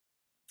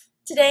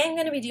Today I'm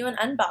going to be doing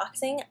an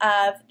unboxing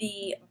of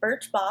the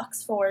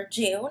Birchbox for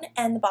June,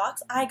 and the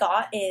box I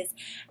got is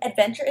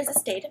Adventure is a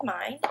State of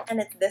Mind,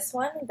 and it's this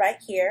one right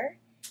here.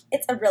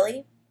 It's a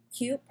really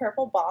cute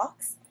purple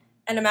box,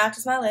 and it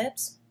matches my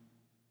lips.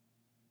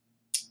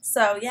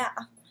 So yeah.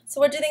 So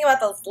what do you think about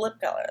this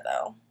lip color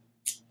though?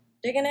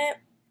 Digging it?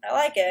 I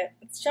like it.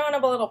 It's showing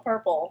up a little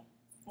purple,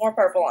 more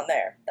purple on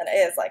there than it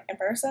is like in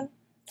person.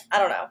 I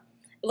don't know.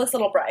 It looks a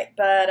little bright,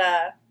 but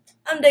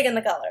I'm digging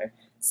the color.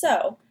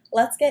 So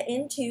let's get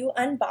into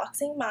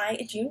unboxing my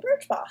June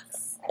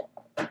Birchbox.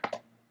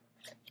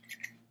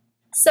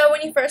 So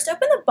when you first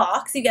open the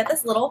box, you get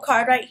this little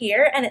card right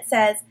here, and it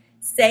says,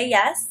 "Say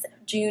Yes,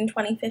 June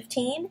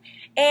 2015,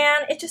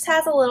 and it just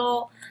has a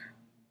little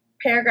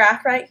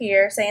paragraph right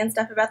here saying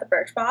stuff about the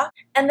Birchbox.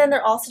 And then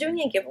they're also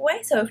doing a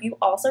giveaway, so if you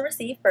also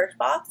receive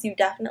Birchbox, you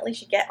definitely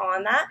should get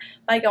on that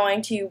by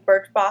going to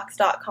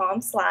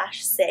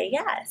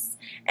birchbox.com/sayyes,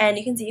 and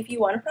you can see if you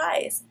won a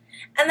prize.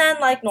 And then,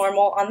 like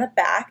normal, on the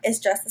back is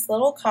just this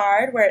little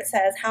card where it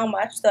says how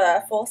much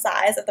the full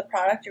size of the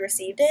product you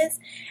received is,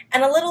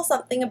 and a little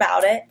something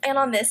about it. And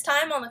on this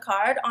time on the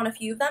card, on a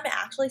few of them, it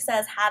actually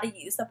says how to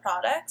use the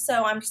product,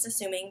 so I'm just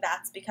assuming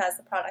that's because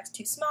the product's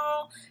too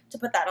small to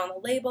put that on the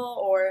label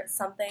or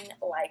something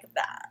like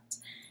that.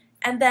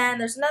 And then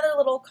there's another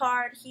little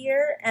card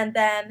here, and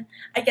then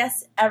I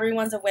guess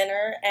everyone's a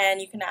winner, and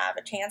you can have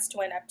a chance to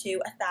win up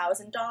to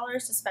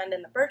 $1,000 to spend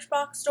in the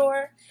Birchbox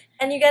store.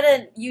 And you get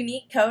a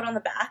unique code on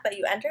the back that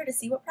you enter to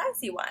see what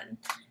prize you won.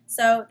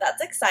 So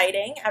that's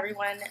exciting.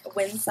 Everyone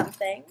wins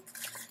something.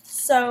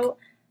 So,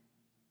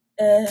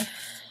 do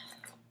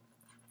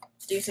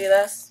you see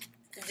this?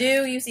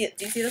 Do you see it?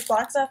 Do you see this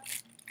black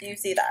stuff? Do you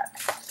see that?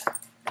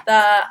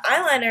 The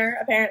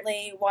eyeliner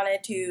apparently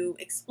wanted to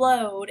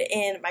explode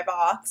in my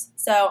box,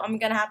 so I'm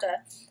going to have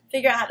to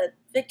figure out how to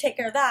take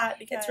care of that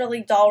because it's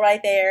really dull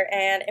right there,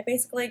 and it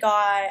basically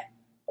got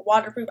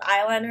waterproof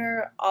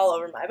eyeliner all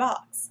over my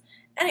box.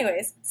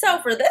 Anyways,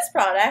 so for this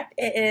product,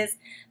 it is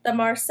the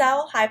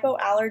Marcelle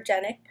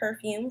Hypoallergenic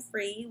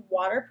Perfume-Free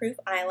Waterproof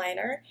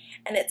Eyeliner,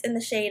 and it's in the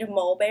shade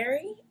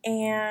Mulberry,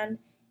 and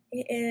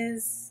it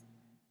is,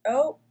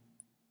 oh,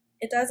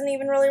 it doesn't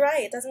even really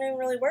write. It doesn't even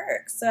really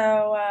work,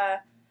 so,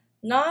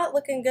 not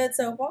looking good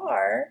so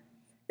far.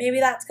 Maybe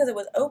that's because it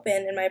was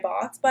open in my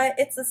box, but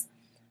it's this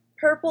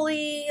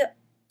purpley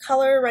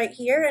color right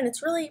here, and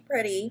it's really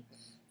pretty.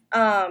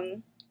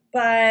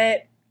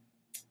 But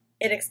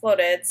it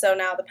exploded, so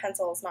now the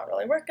pencil is not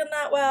really working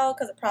that well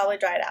because it probably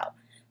dried out.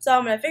 So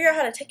I'm going to figure out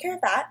how to take care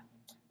of that.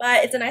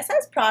 But it's a nice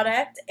size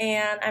product,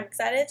 and I'm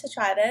excited to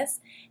try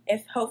this.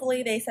 If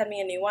hopefully they send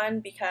me a new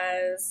one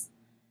because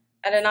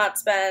I did not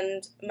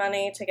spend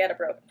money to get a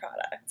broken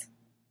product.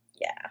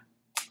 Yeah.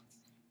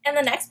 And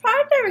the next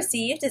product I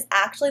received is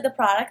actually the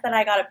product that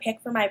I got to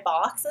pick for my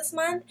box this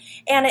month,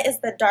 and it is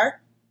the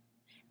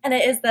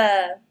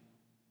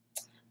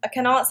I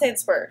cannot say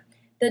this word,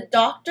 the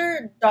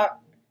Dr.Jart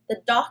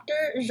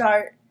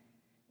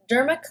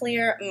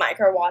Dermaclear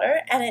Micro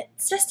Water, and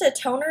it's just a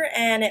toner,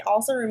 and it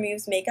also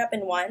removes makeup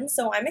in one,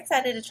 so I'm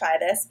excited to try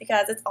this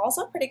because it's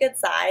also a pretty good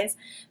size,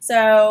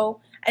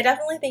 so I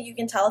definitely think you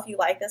can tell if you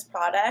like this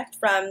product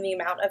from the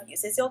amount of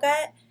uses you'll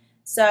get,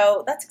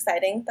 so that's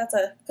exciting. That's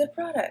a good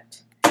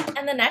product.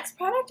 And the next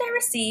product I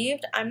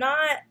received, I'm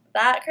not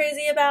that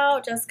crazy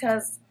about just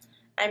because,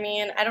 I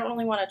mean, I don't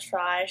really want to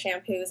try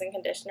shampoos and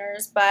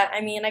conditioners, but I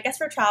mean, I guess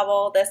for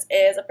travel, this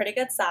is a pretty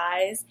good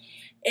size.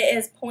 It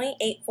is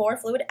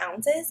 0.84 fluid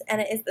ounces,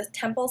 and it is the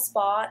Temple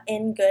Spa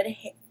In Good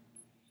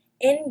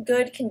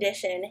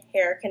Condition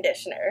Hair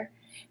Conditioner.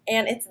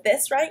 And it's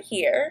this right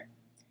here,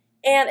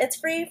 and it's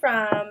free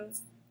from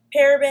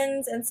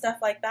parabens and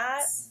stuff like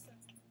that.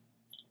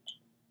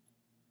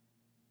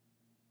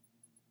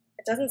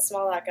 It doesn't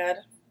smell that good.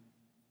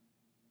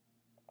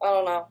 I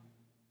don't know.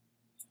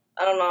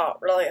 I'm not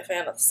really a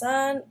fan of the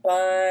sun,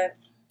 but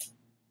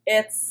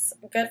it's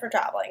good for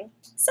traveling.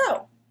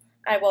 So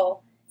I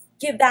will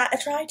give that a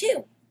try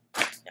too.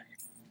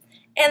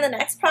 And the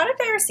next product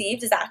I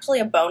received is actually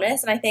a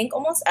bonus, and I think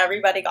almost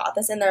everybody got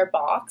this in their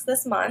box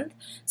this month.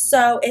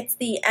 So it's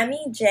the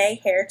Emi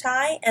Jay Hair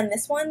Tie, and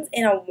this one's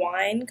in a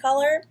wine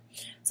color.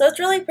 So it's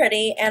really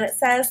pretty, and it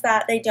says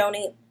that they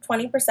donate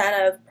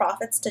 20% of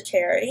profits to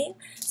charity.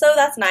 So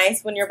that's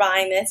nice. When you're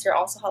buying this, you're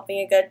also helping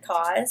a good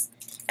cause.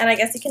 And I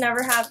guess you can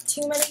never have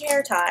too many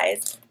hair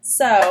ties.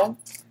 So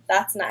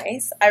that's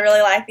nice. I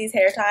really like these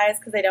hair ties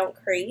because they don't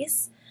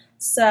crease.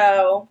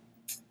 So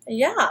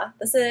yeah,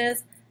 this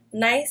is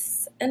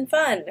nice and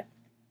fun.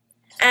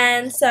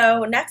 And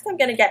so next I'm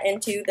going to get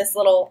into this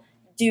little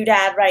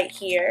doodad right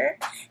here.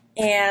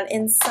 And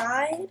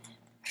inside,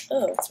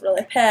 oh, it's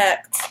really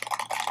picked.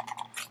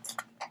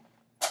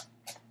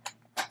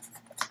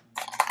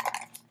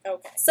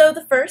 Okay. So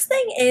the first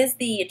thing is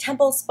the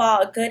Temple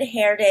Spa Good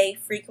Hair Day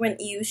Frequent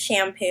Use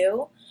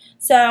Shampoo.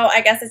 So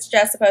I guess it's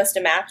just supposed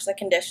to match the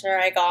conditioner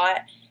I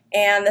got.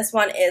 And this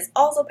one is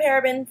also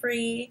paraben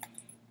free,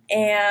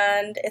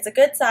 and it's a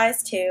good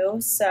size too,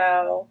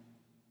 so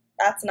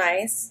that's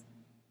nice.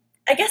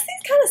 I guess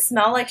these kind of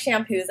smell like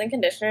shampoos and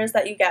conditioners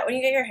that you get when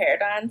you get your hair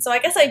done, so I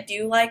guess I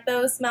do like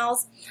those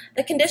smells.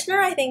 The conditioner,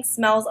 I think,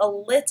 smells a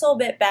little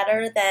bit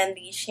better than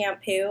the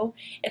shampoo.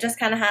 It just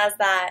kind of has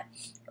that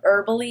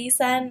herbally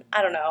scent.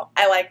 I don't know.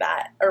 I like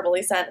that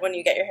herbally scent when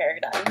you get your hair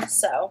done,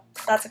 so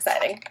that's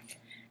exciting.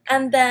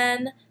 And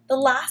then the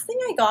last thing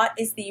I got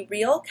is the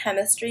Real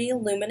Chemistry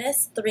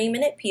Luminous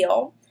 3-Minute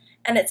Peel,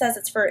 and it says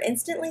it's for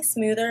instantly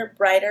smoother,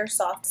 brighter,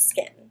 soft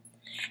skin.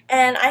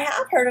 And I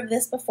have heard of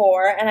this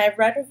before, and I've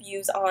read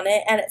reviews on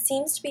it, and it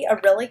seems to be a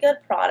really good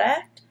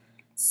product.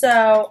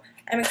 So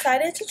I'm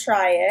excited to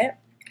try it,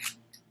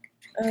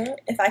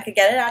 if I could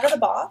get it out of the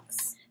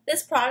box.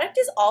 This product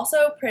is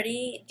also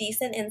pretty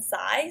decent in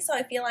size, so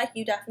I feel like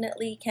you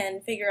definitely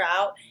can figure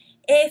out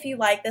if you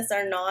like this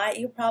or not.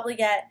 You'll probably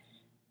get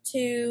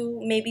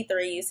 2, maybe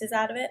 3 uses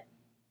out of it.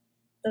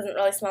 Doesn't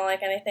really smell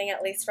like anything,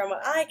 at least from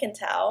what I can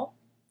tell.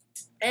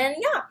 And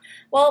yeah,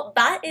 well,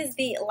 that is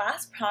the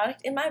last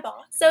product in my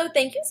box. So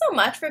thank you so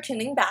much for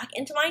tuning back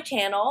into my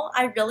channel.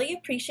 I really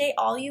appreciate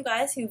all you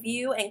guys who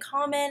view and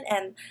comment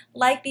and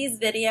like these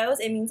videos.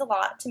 It means a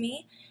lot to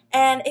me.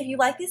 And if you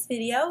like this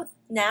video,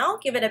 now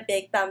give it a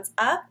big thumbs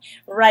up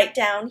right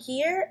down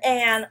here.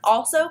 And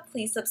also,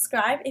 please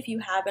subscribe if you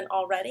haven't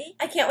already.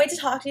 I can't wait to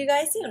talk to you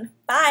guys soon.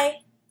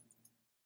 Bye!